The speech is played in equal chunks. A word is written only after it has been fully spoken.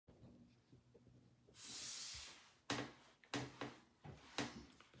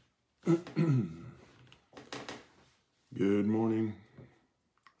Good morning.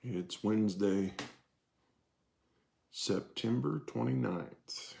 It's Wednesday, September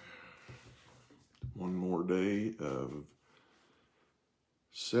 29th. One more day of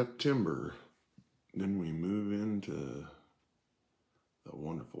September. Then we move into the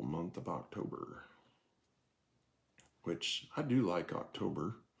wonderful month of October, which I do like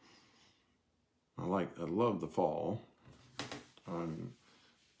October. I love the fall.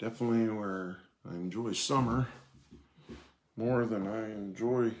 Definitely where I enjoy summer more than I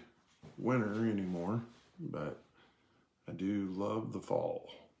enjoy winter anymore, but I do love the fall.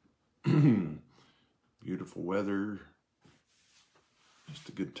 Beautiful weather, just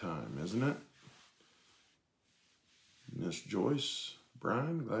a good time, isn't it? Miss Joyce,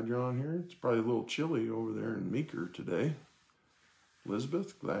 Brian, glad you're on here. It's probably a little chilly over there in Meeker today.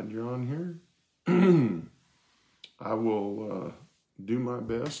 Elizabeth, glad you're on here. I will do my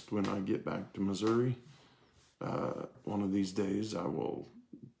best when I get back to Missouri. One of these days I will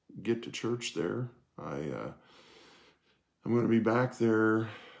get to church there. I'm going to be back there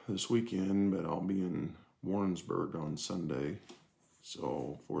this weekend, but I'll be in Warrensburg on Sunday.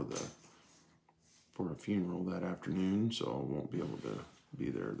 So for a funeral that afternoon, so I won't be able to be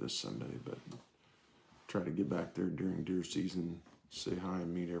there this Sunday, but try to get back there during deer season, say hi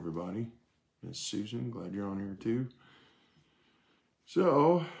and meet everybody. Miss Susan, glad you're on here too.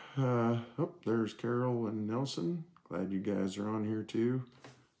 So, there's Carol and Nelson. Glad you guys are on here too.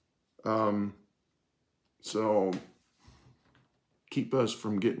 So keep us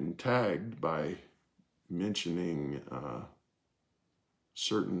from getting tagged by mentioning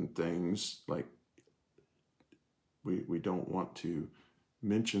certain things. Like we don't want to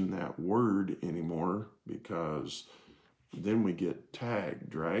mention that word anymore because then we get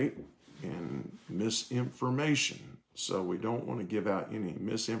tagged, right? And misinformation. So we don't want to give out any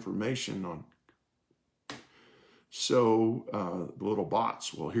misinformation on. So the little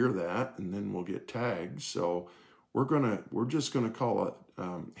bots will hear that, and then we'll get tagged. So we're just gonna call it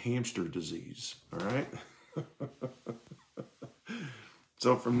hamster disease. All right.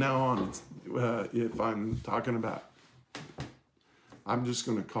 So from now on, it's, if I'm talking about, I'm just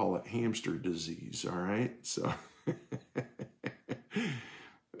gonna call it hamster disease. All right. So.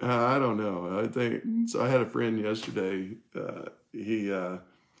 I don't know. I think so. I had a friend yesterday.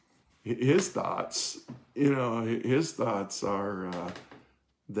 His thoughts, his thoughts are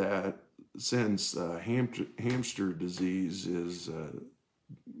that since hamster disease is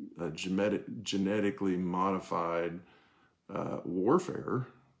a genetically modified warfare,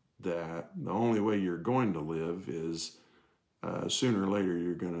 that the only way you're going to live is sooner or later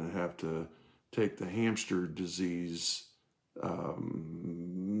you're going to have to take the hamster disease.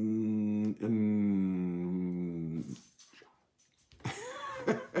 And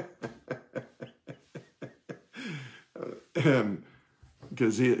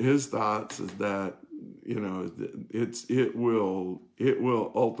because his thoughts is that it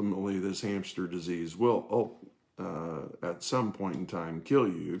will ultimately, this hamster disease will at some point in time kill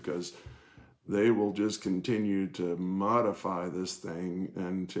you, because they will just continue to modify this thing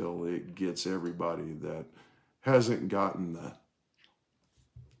until it gets everybody that hasn't gotten the.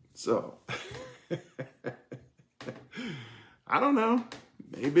 So I don't know,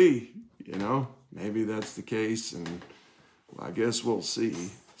 maybe that's the case, and I guess we'll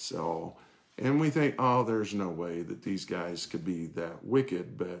see. So, and we think, oh, there's no way that these guys could be that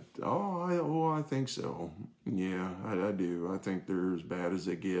wicked, but I think so. Yeah, I do. I think they're as bad as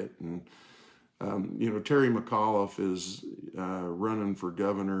they get. And Terry McAuliffe is running for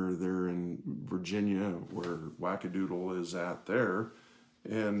governor there in Virginia, where Wackadoodle is at there.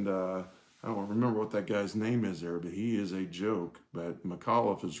 And I don't remember what that guy's name is there, but he is a joke. But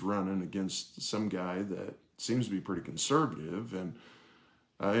McAuliffe is running against some guy that seems to be pretty conservative. And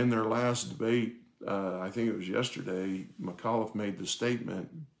in their last debate, I think it was yesterday, McAuliffe made the statement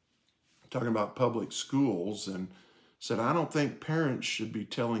talking about public schools and said, I don't think parents should be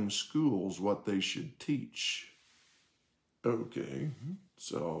telling schools what they should teach. Okay,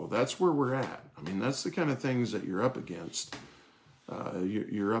 so that's where we're at. I mean, that's the kind of things that you're up against.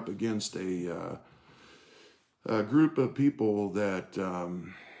 You're up against a group of people that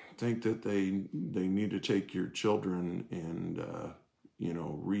think that they need to take your children and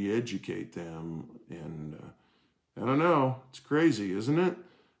re-educate them. And I don't know, it's crazy, isn't it?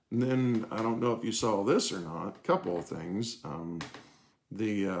 And then I don't know if you saw this or not. A couple of things.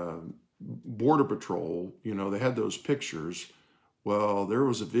 The Border Patrol, they had those pictures. Well, there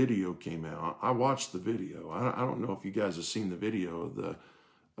was a video came out. I watched the video. I don't know if you guys have seen the video of the,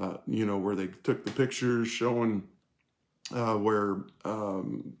 where they took the pictures showing where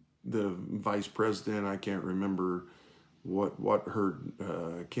the vice president, I can't remember what her,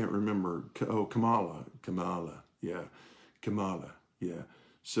 can't remember, oh, Kamala, yeah, Kamala, yeah.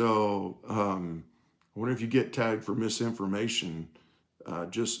 So I wonder if you get tagged for misinformation,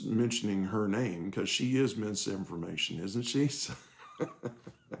 just mentioning her name, because she is misinformation, isn't she?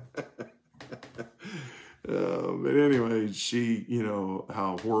 But anyway, she, you know,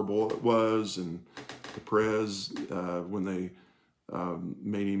 how horrible it was, and the prez, when they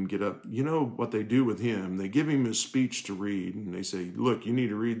made him get up. You know what they do with him? They give him his speech to read, and they say, look, you need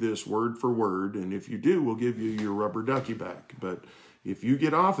to read this word for word, and if you do, we'll give you your rubber ducky back. But if you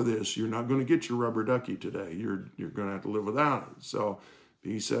get off of this, you're not going to get your rubber ducky today. You're going to have to live without it. So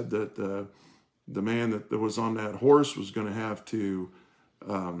he said that the man that was on that horse was going to have to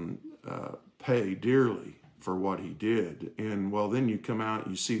pay dearly for what he did. And well, then you come out,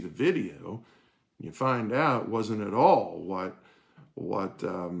 you see the video, you find out it wasn't at all what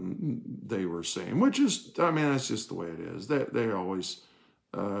they were saying, which is, I mean, that's just the way it is. They always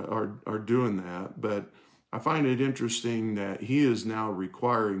are doing that. But I find it interesting that he is now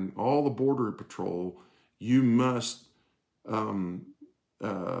requiring all the Border Patrol, you must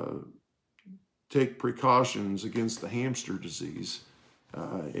take precautions against the hamster disease,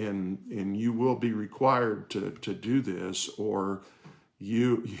 and you will be required to do this, or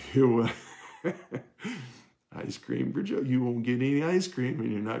you ice cream for Joe. You won't get any ice cream,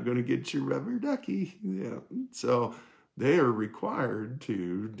 and you're not going to get your rubber ducky. Yeah. So they are required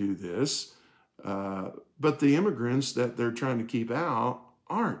to do this, but the immigrants that they're trying to keep out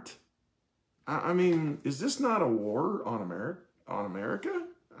aren't. I mean, is this not a war on America?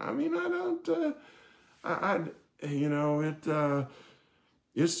 I mean, I don't. You know,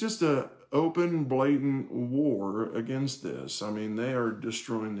 it's just a open, blatant war against this. I mean, they are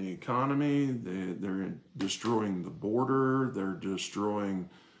destroying the economy. They're destroying the border. They're destroying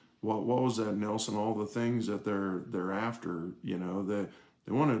what was that, Nelson? All the things that they're after. You know, they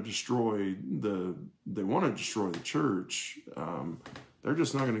want to destroy the church. They're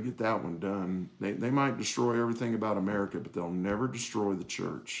just not going to get that one done. They might destroy everything about America, but they'll never destroy the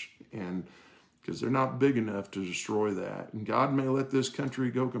church. And because they're not big enough to destroy that. And God may let this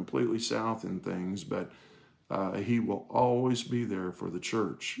country go completely south in things, but he will always be there for the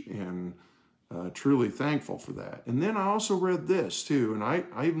church, and truly thankful for that. And then I also read this too, and I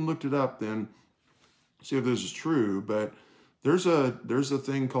even looked it up then, see if this is true, but there's a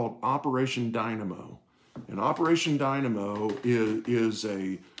thing called Operation Dynamo. And Operation Dynamo is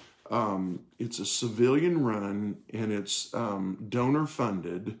it's a civilian run, and it's donor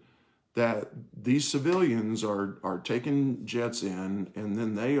funded, that these civilians are taking jets in, and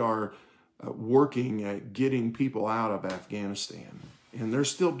then they are working at getting people out of Afghanistan. And they're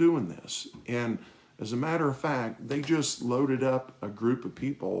still doing this. And as a matter of fact, they just loaded up a group of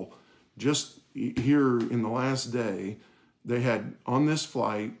people just here in the last day. They had, on this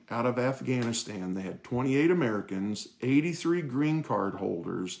flight out of Afghanistan, they had 28 Americans, 83 green card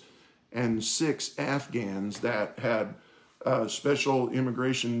holders, and 6 Afghans that had special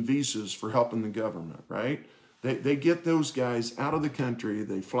immigration visas for helping the government, right? They get those guys out of the country,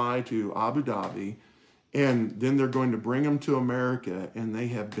 they fly to Abu Dhabi, and then they're going to bring them to America, and they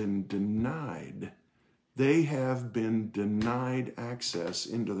have been denied. They have been denied access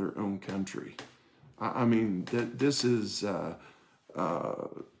into their own country. I mean, this is, I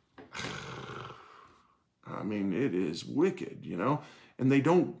mean, it is wicked, you know? And they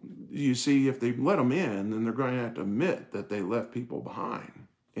don't, you see, if they let them in, then they're going to have to admit that they left people behind.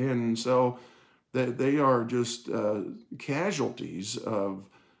 And so that they are just casualties of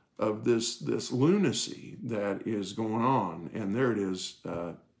this lunacy that is going on. And there it is,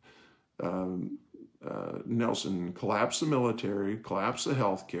 Nelson, collapse the military, collapse the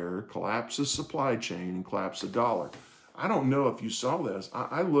healthcare, collapse the supply chain, and collapse the dollar. I don't know if you saw this.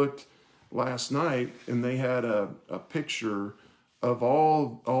 I looked last night, and they had a picture of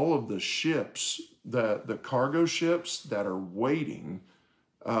all of the ships, the cargo ships that are waiting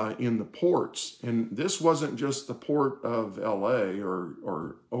in the ports. And this wasn't just the port of LA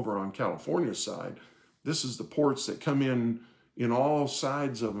or over on California side. This is the ports that come in all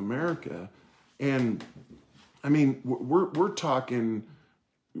sides of America. And I mean, we're talking,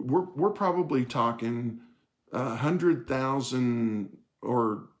 we're probably talking 100,000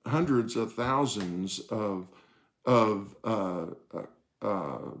 or hundreds of thousands of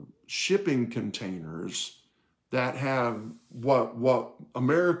shipping containers that have what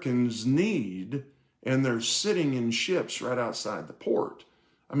Americans need, and they're sitting in ships right outside the port.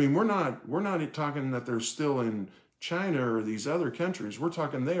 I mean, we're not talking that they're still in China or these other countries. We're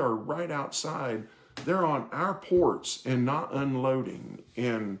talking they are right outside they're on our ports and not unloading.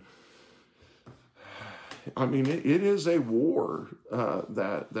 And I mean, it is a war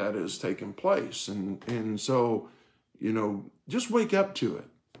that is taking place. And so, just wake up to it.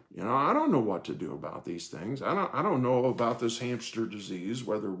 I don't know what to do about these things. I don't know about this hamster disease,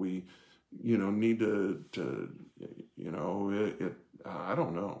 whether we, need to I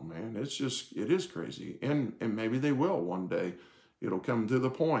don't know, man. It is crazy. And maybe they will one day. It'll come to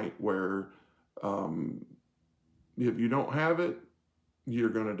the point where if you don't have it, you're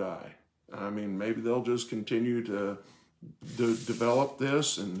going to die. I mean, maybe they'll just continue to develop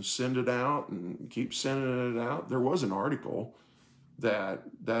this and send it out and keep sending it out. There was an article that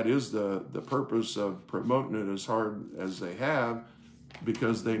is the purpose of promoting it as hard as they have,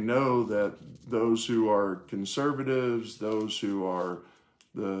 because they know that those who are conservatives, those who are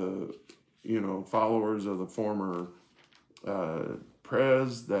the followers of the former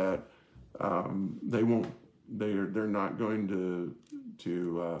prez, that they're not going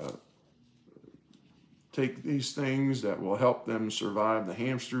to take these things that will help them survive the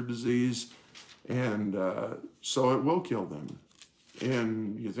hamster disease, and so it will kill them.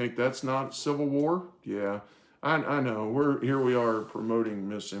 And you think that's not civil war? Yeah, I know. We are promoting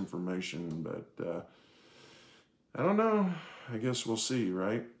misinformation, but I don't know. I guess we'll see,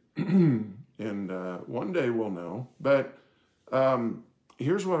 right? And one day we'll know. But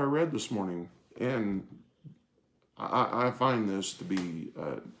here's what I read this morning, and I find this to be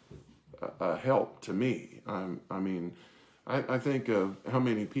a help to me. I think of how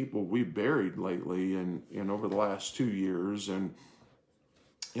many people we've buried lately and over the last 2 years, and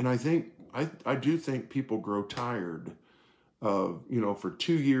I do think people grow tired of, for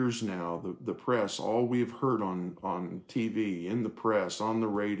 2 years now, the press, all we've heard on TV, in the press, on the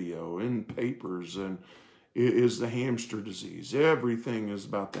radio, in papers, and is the hamster disease. Everything is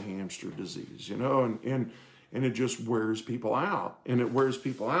about the hamster disease, and it just wears people out. And it wears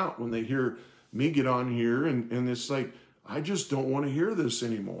people out when they hear me get on here and it's like, I just don't want to hear this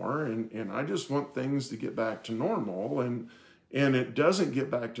anymore. And I just want things to get back to normal. And it doesn't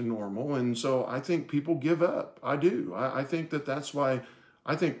get back to normal. And so I think people give up. I do. I think that's why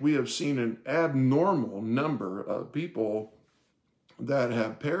I think we have seen an abnormal number of people that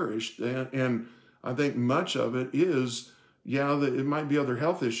have perished. And I think much of it is, it might be other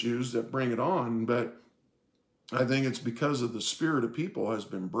health issues that bring it on, but I think it's because of the spirit of people has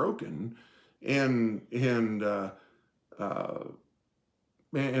been broken, and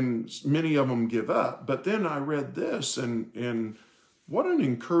many of them give up. But then I read this, and what an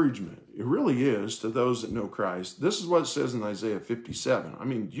encouragement it really is to those that know Christ. This is what it says in Isaiah 57. I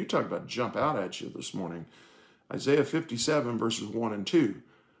mean, you talk about jump out at you this morning. Isaiah 57 verses 1 and 2.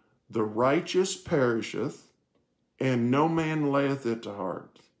 The righteous perisheth, and no man layeth it to heart.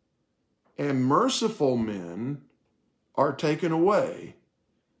 And merciful men are taken away.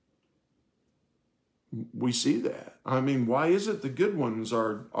 We see that. I mean, why is it the good ones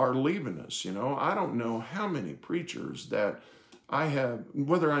are leaving us? I don't know how many preachers that I have,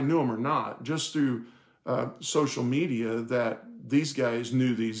 whether I knew them or not, just through social media, that these guys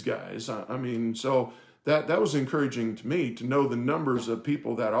knew these guys. I mean, so that was encouraging to me to know the numbers of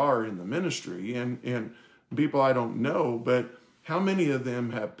people that are in the ministry and people I don't know, but how many of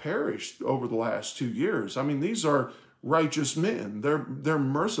them have perished over the last 2 years? I mean, these are righteous men. They're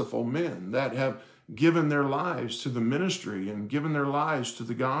merciful men that have given their lives to the ministry and given their lives to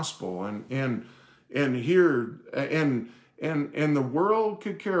the gospel. And the world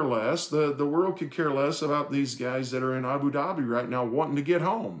could care less. The world could care less about these guys that are in Abu Dhabi right now wanting to get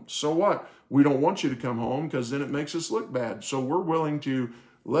home. So what? We don't want you to come home because then it makes us look bad. So we're willing to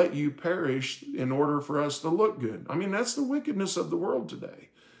let you perish in order for us to look good. I mean, that's the wickedness of the world today.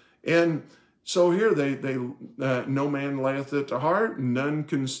 And so here no man layeth it to heart, none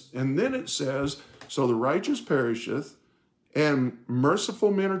can. And then it says, so the righteous perisheth, and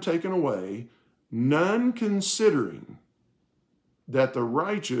merciful men are taken away, none considering that the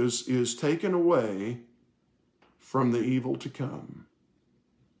righteous is taken away from the evil to come.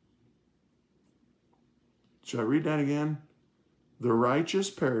 Should I read that again? The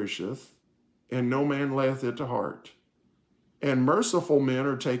righteous perisheth, and no man layeth it to heart. And merciful men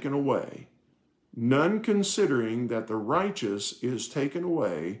are taken away, none considering that the righteous is taken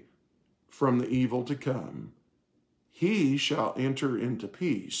away from the evil to come. He shall enter into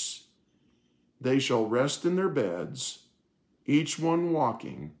peace. They shall rest in their beds, each one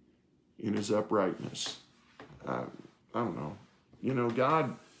walking in his uprightness. I don't know.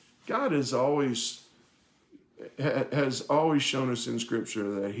 God has always shown us in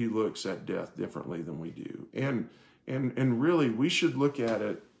Scripture that he looks at death differently than we do. And really, we should look at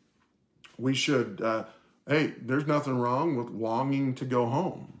it we should, hey, there's nothing wrong with longing to go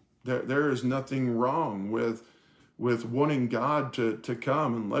home. There is nothing wrong with wanting God to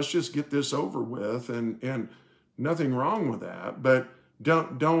come and let's just get this over with, and nothing wrong with that. But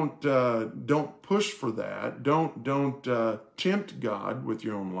don't push for that. Don't tempt God with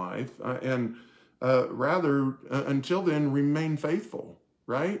your own life, and rather until then remain faithful,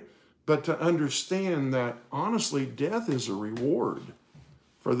 right? But to understand that honestly, death is a reward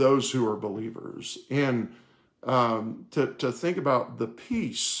for those who are believers, and to think about the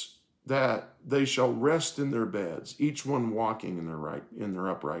peace that they shall rest in their beds, each one walking in their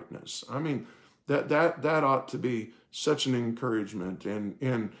uprightness. I mean, that ought to be such an encouragement,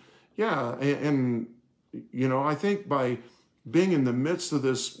 and you know, I think by being in the midst of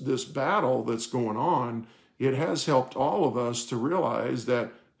this battle that's going on, it has helped all of us to realize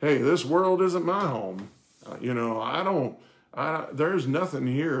that, hey, this world isn't my home. You know, there's nothing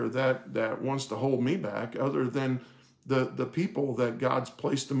here that wants to hold me back other than the people that God's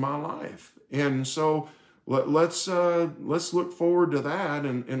placed in my life. And so let's look forward to that,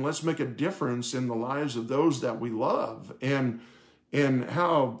 and let's make a difference in the lives of those that we love. And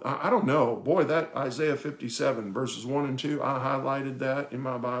how, I don't know, boy, that Isaiah 57 verses 1 and 2, I highlighted that in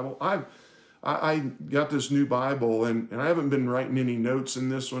my Bible. I got this new Bible, and I haven't been writing any notes in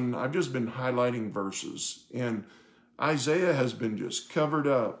this one. I've just been highlighting verses. And Isaiah has been just covered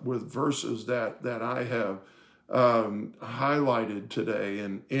up with verses that I have highlighted today.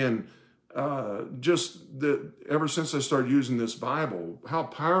 And ever since I started using this Bible, how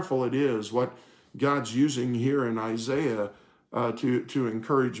powerful it is what God's using here in Isaiah to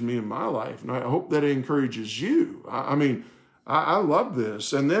encourage me in my life. And I hope that it encourages you. I mean, I love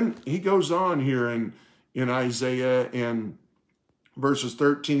this. And then he goes on here in Isaiah, and verses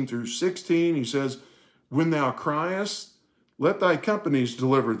 13 through 16, he says, when thou criest, let thy companies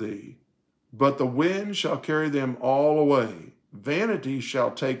deliver thee, but the wind shall carry them all away. Vanity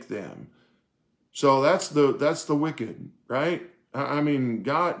shall take them. So that's the wicked, right? I mean,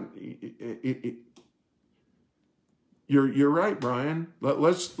 God, you're right, Brian.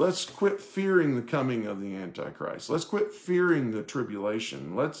 Let's quit fearing the coming of the Antichrist. Let's quit fearing the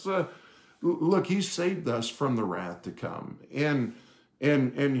tribulation. Let's look. He saved us from the wrath to come, and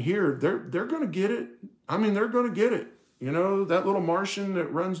here they're going to get it. I mean, they're going to get it. You know, that little Martian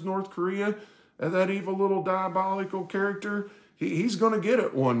that runs North Korea, that evil little diabolical character, he's going to get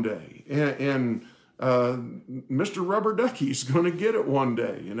it one day. And Mr. Rubber Ducky's going to get it one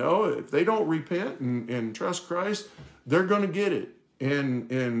day. You know, if they don't repent and trust Christ, they're going to get it.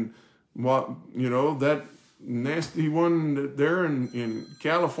 And what, you know, that nasty one there in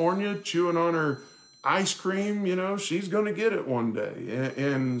California chewing on her ice cream, you know, she's going to get it one day.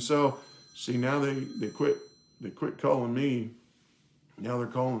 And so, see, now they quit calling me. Now they're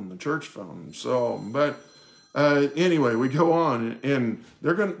calling the church phone. So, but anyway, we go on, and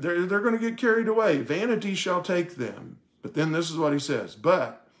they're gonna get carried away. Vanity shall take them. But then this is what he says: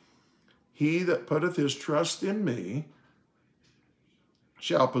 but he that putteth his trust in me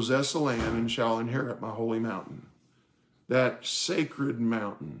shall possess the land and shall inherit my holy mountain. That sacred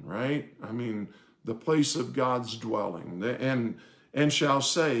mountain, right? I mean, the place of God's dwelling. And shall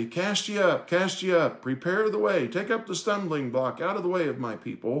say, cast ye up, prepare the way, take up the stumbling block out of the way of my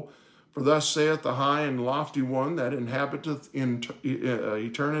people. For thus saith the high and lofty one that inhabiteth in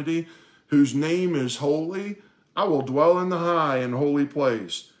eternity, whose name is holy. I will dwell in the high and holy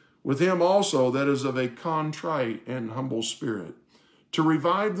place, with him also that is of a contrite and humble spirit, to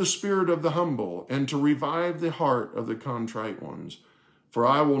revive the spirit of the humble, and to revive the heart of the contrite ones. For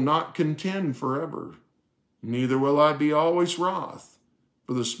I will not contend forever, neither will I be always wroth,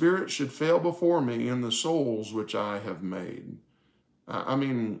 for the spirit should fail before me in the souls which I have made. I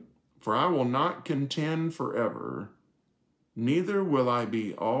mean, for I will not contend forever, neither will I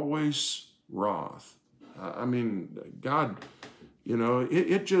be always wroth. I mean, God, you know,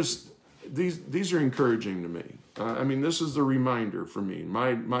 it just, these are encouraging to me. I mean, this is the reminder for me,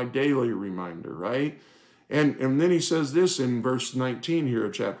 my daily reminder, right? And then he says this in verse 19 here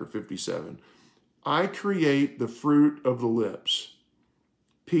of chapter 57. I create the fruit of the lips.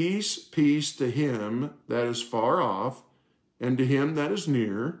 Peace, peace to him that is far off, and to him that is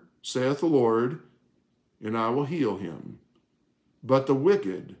near, saith the Lord, and I will heal him. But the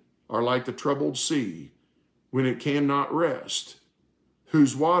wicked are like the troubled sea, when it cannot rest,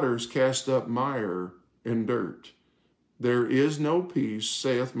 whose waters cast up mire and dirt. There is no peace,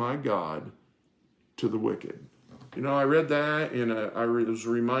 saith my God, to the wicked. You know, I read that, and I was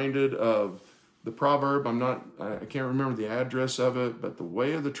reminded of the proverb. I can't remember the address of it, but the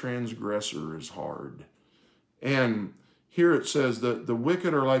way of the transgressor is hard. And, here it says that the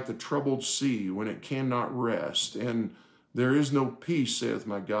wicked are like the troubled sea when it cannot rest, and there is no peace, saith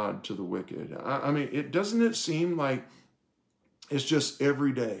my God, to the wicked. I mean, doesn't it seem like it's just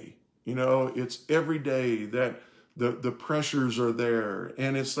every day? You know, it's every day that the pressures are there.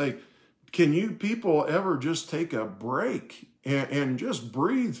 And it's like, can you people ever just take a break and just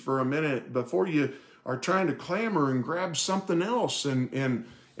breathe for a minute before you are trying to clamor and grab something else and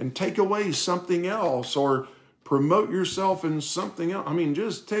take away something else or promote yourself in something else? I mean,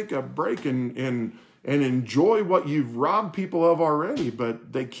 just take a break and enjoy what you've robbed people of already,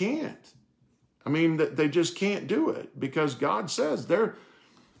 but they can't. I mean, they just can't do it because God says that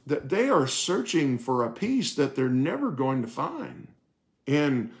they are searching for a peace that they're never going to find.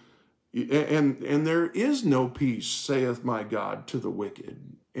 And there is no peace, saith my God, to the wicked.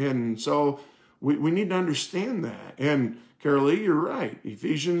 And so we need to understand that. And Carol Lee, you're right.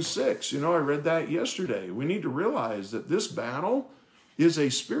 Ephesians 6, I read that yesterday. We need to realize that this battle is a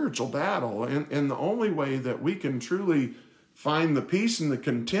spiritual battle. And the only way that we can truly find the peace and the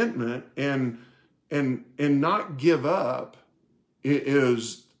contentment and not give up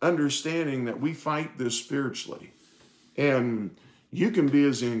is understanding that we fight this spiritually. And you can be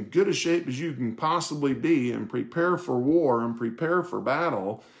as in good a shape as you can possibly be and prepare for war and prepare for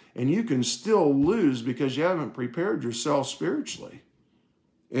battle, and you can still lose because you haven't prepared yourself spiritually.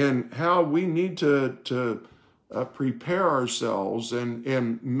 And how we need to prepare ourselves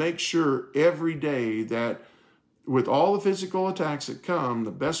and make sure every day that with all the physical attacks that come,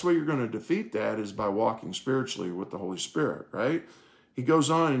 the best way you're going to defeat that is by walking spiritually with the Holy Spirit, right? He goes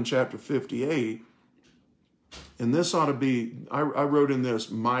on in chapter 58, and this ought to be, I wrote in this,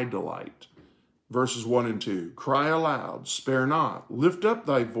 my delight. Verses 1 and 2, cry aloud, spare not, lift up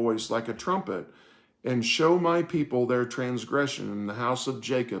thy voice like a trumpet, and show my people their transgression, and the house of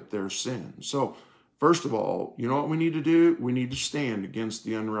Jacob their sin. So, first of all, you know what we need to do? We need to stand against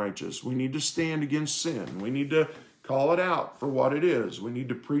the unrighteous. We need to stand against sin. We need to call it out for what it is. We need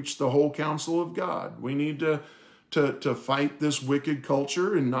to preach the whole counsel of God. We need to fight this wicked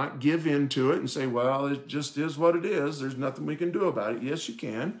culture and not give in to it and say, well, it just is what it is. There's nothing we can do about it. Yes, you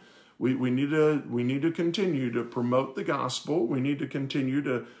can. We need to continue to promote the gospel. We need to continue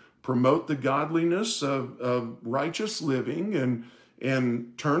to promote the godliness of righteous living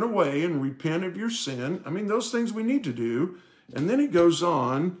and turn away and repent of your sin. I mean, those things we need to do. And then he goes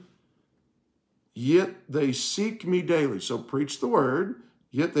on, yet they seek me daily. So preach the word,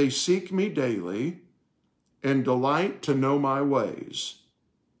 yet they seek me daily and delight to know my ways.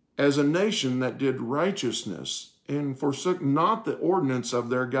 As a nation that did righteousness and forsook not the ordinance of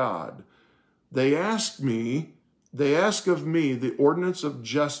their God. They ask of me the ordinance of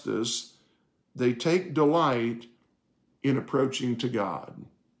justice. They take delight in approaching to God.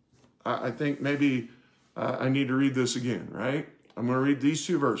 I think maybe I need to read this again, right? I'm going to read these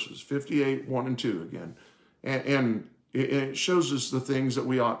two verses, 58, 1 and 2 again. And it shows us the things that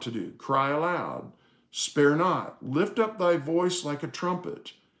we ought to do. Cry aloud, spare not, lift up thy voice like a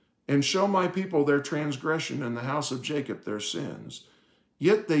trumpet, and show my people their transgression and the house of Jacob their sins.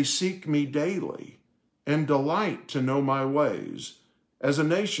 Yet they seek me daily and delight to know my ways, as a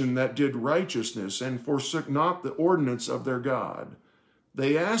nation that did righteousness and forsook not the ordinance of their God.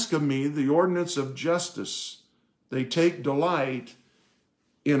 They ask of me the ordinance of justice. They take delight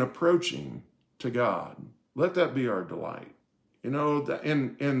in approaching to God. Let that be our delight. And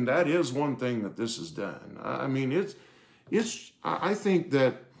that is one thing that this has done. I mean, I think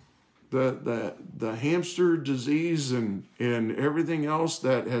that the hamster disease and everything else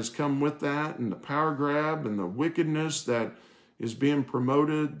that has come with that, and the power grab and the wickedness that is being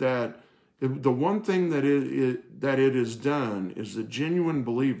promoted, that the one thing that it has done is the genuine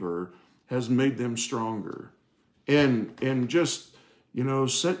believer has made them stronger, and just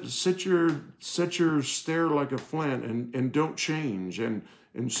set your stare like a flint and don't change and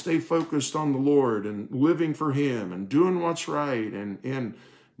stay focused on the Lord and living for Him and doing what's right and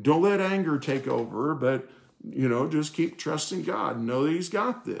don't let anger take over, but just keep trusting God. Know that He's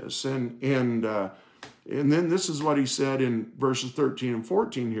got this. And then this is what He said in verses 13 and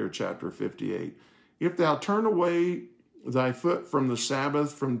 14 here, chapter 58. If thou turn away thy foot from the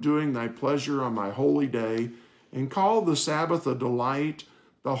Sabbath, from doing thy pleasure on my holy day, and call the Sabbath a delight,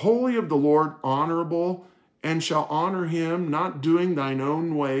 the holy of the Lord honorable, and shall honor Him, not doing thine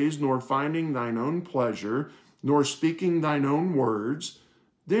own ways, nor finding thine own pleasure, nor speaking thine own words,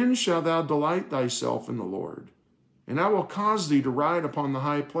 then shalt thou delight thyself in the Lord. And I will cause thee to ride upon the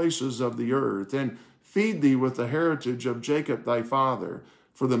high places of the earth, and feed thee with the heritage of Jacob thy father,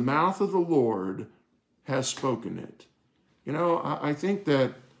 for the mouth of the Lord has spoken it. I think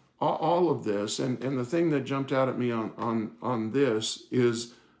that all of this, and the thing that jumped out at me on this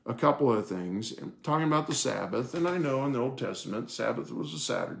is a couple of things. Talking about the Sabbath, and I know in the Old Testament, Sabbath was a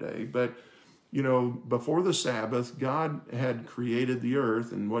Saturday, but before the Sabbath, God had created the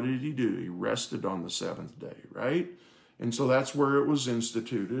earth, and what did he do? He rested on the seventh day, right? And so that's where it was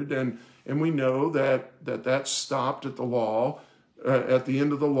instituted, and we know that stopped at the law, at the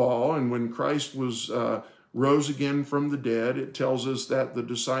end of the law, and when Christ was rose again from the dead, it tells us that the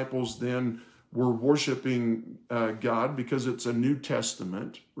disciples then were worshiping God, because it's a New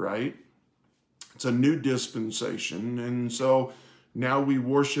Testament, right? It's a new dispensation, and so now we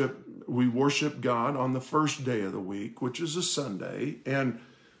worship God on the first day of the week, which is a Sunday,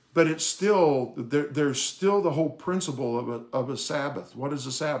 but it's still there's still the whole principle of a Sabbath. What is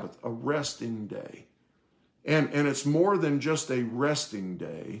a Sabbath? A resting day, and it's more than just a resting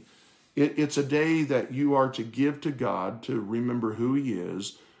day. It's a day that you are to give to God to remember who he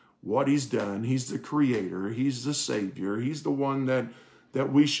is, what he's done. He's the creator. He's the savior. He's the one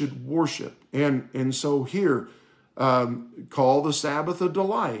that we should worship. And so here, call the Sabbath a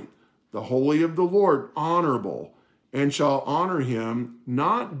delight, the holy of the Lord honorable, and shall honor him,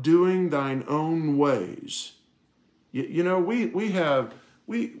 not doing thine own ways.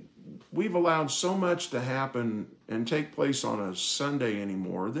 We've allowed so much to happen and take place on a Sunday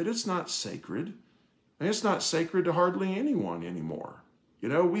anymore that it's not sacred. And it's not sacred to hardly anyone anymore.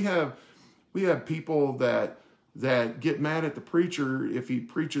 We have people that get mad at the preacher if he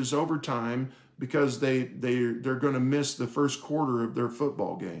preaches overtime because they're going to miss the first quarter of their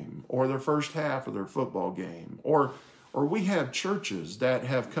football game or the first half of their football game. Or we have churches that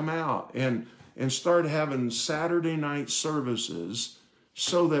have come out and started having Saturday night services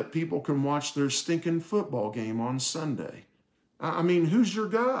so that people can watch their stinking football game on Sunday. I mean, who's your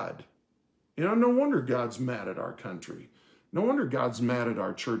God? No wonder God's mad at our country. No wonder God's mad at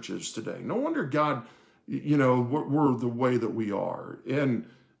our churches today. No wonder God, we're the way that we are. And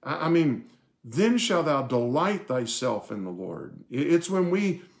I mean, then shalt thou delight thyself in the Lord. It's when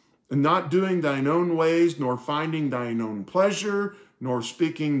we, not doing thine own ways, nor finding thine own pleasure, nor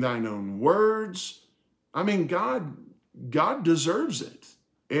speaking thine own words. I mean, God deserves it.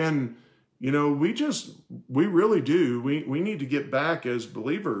 And, we really do. We need to get back as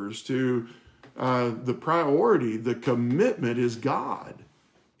believers to the priority. The commitment is God.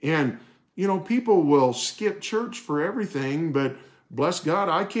 And, people will skip church for everything, but bless God,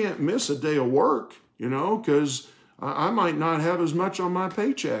 I can't miss a day of work, because I might not have as much on my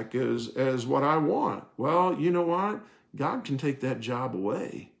paycheck as what I want. Well, you know what? God can take that job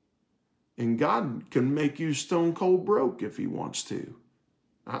away. And God can make you stone cold broke if he wants to.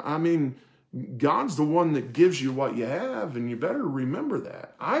 I mean, God's the one that gives you what you have, and you better remember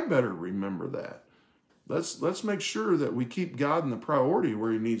that. I better remember that. Let's make sure that we keep God in the priority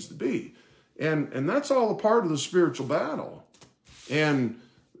where he needs to be. And that's all a part of the spiritual battle. And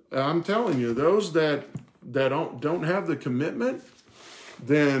I'm telling you, those that don't have the commitment,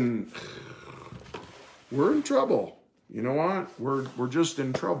 then we're in trouble. You know what? We're just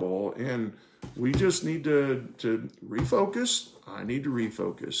in trouble, and we just need to refocus. I need to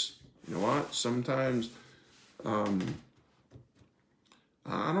refocus. You know what? Sometimes, I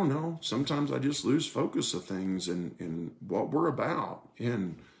don't know. Sometimes I just lose focus of things and what we're about.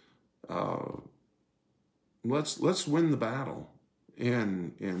 And let's win the battle.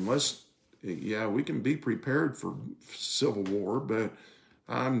 And we can be prepared for civil war, but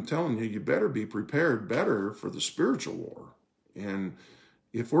I'm telling you, you better be prepared better for the spiritual war. And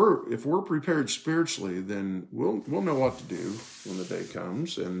if we're prepared spiritually, then we'll know what to do when the day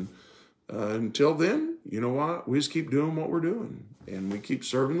comes. And until then, you know what? We just keep doing what we're doing, and we keep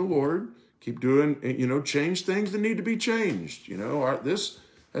serving the Lord. Keep doing, change things that need to be changed. This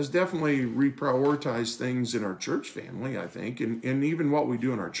has definitely reprioritized things in our church family, I think, and even what we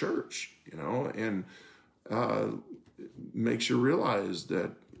do in our church. And makes you realize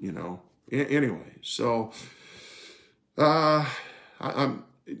that, anyway. So,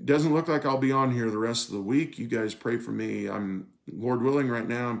 it doesn't look like I'll be on here the rest of the week. You guys pray for me. Lord willing, right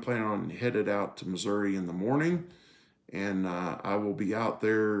now I'm planning on headed out to Missouri in the morning, and I will be out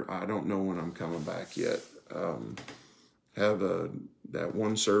there. I don't know when I'm coming back yet. That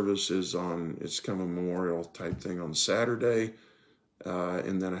one service is it's kind of a memorial type thing on Saturday,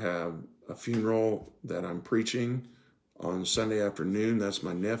 and then I have a funeral that I'm preaching on Sunday afternoon. That's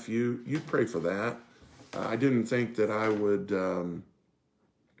my nephew. You pray for that. I didn't think that I would.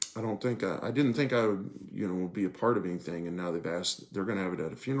 I didn't think I would, be a part of anything. And now they're going to have it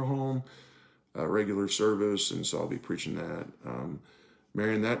at a funeral home, a regular service. And so I'll be preaching that.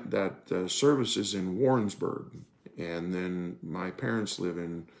 Marion, that service is in Warrensburg. And then my parents live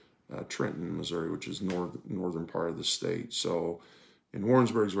in Trenton, Missouri, which is northern part of the state. So, and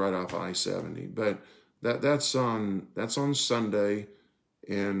Warrensburg's right off I-70. But that's on Sunday,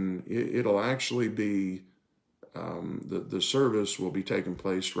 and it'll actually be the service will be taking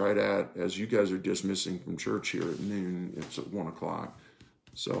place right as you guys are dismissing from church here at noon. It's at 1 o'clock.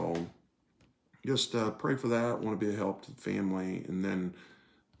 So just pray for that. I want to be a help to the family. And then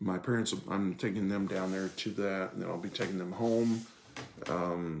my parents, I'm taking them down there to that, and then I'll be taking them home.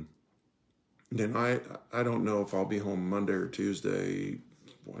 Then I don't know if I'll be home Monday or Tuesday,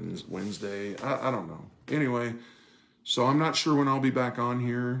 Wednesday. I don't know. Anyway, so I'm not sure when I'll be back on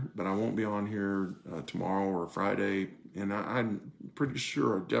here, but I won't be on here tomorrow or Friday. And I'm pretty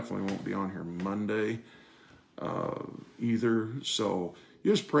sure I definitely won't be on here Monday either. So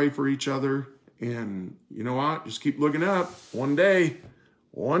just pray for each other. And you know what? Just keep looking up. One day,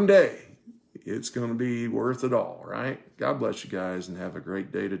 it's going to be worth it all, right? God bless you guys and have a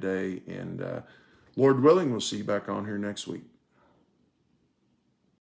great day today. And Lord willing, we'll see you back on here next week.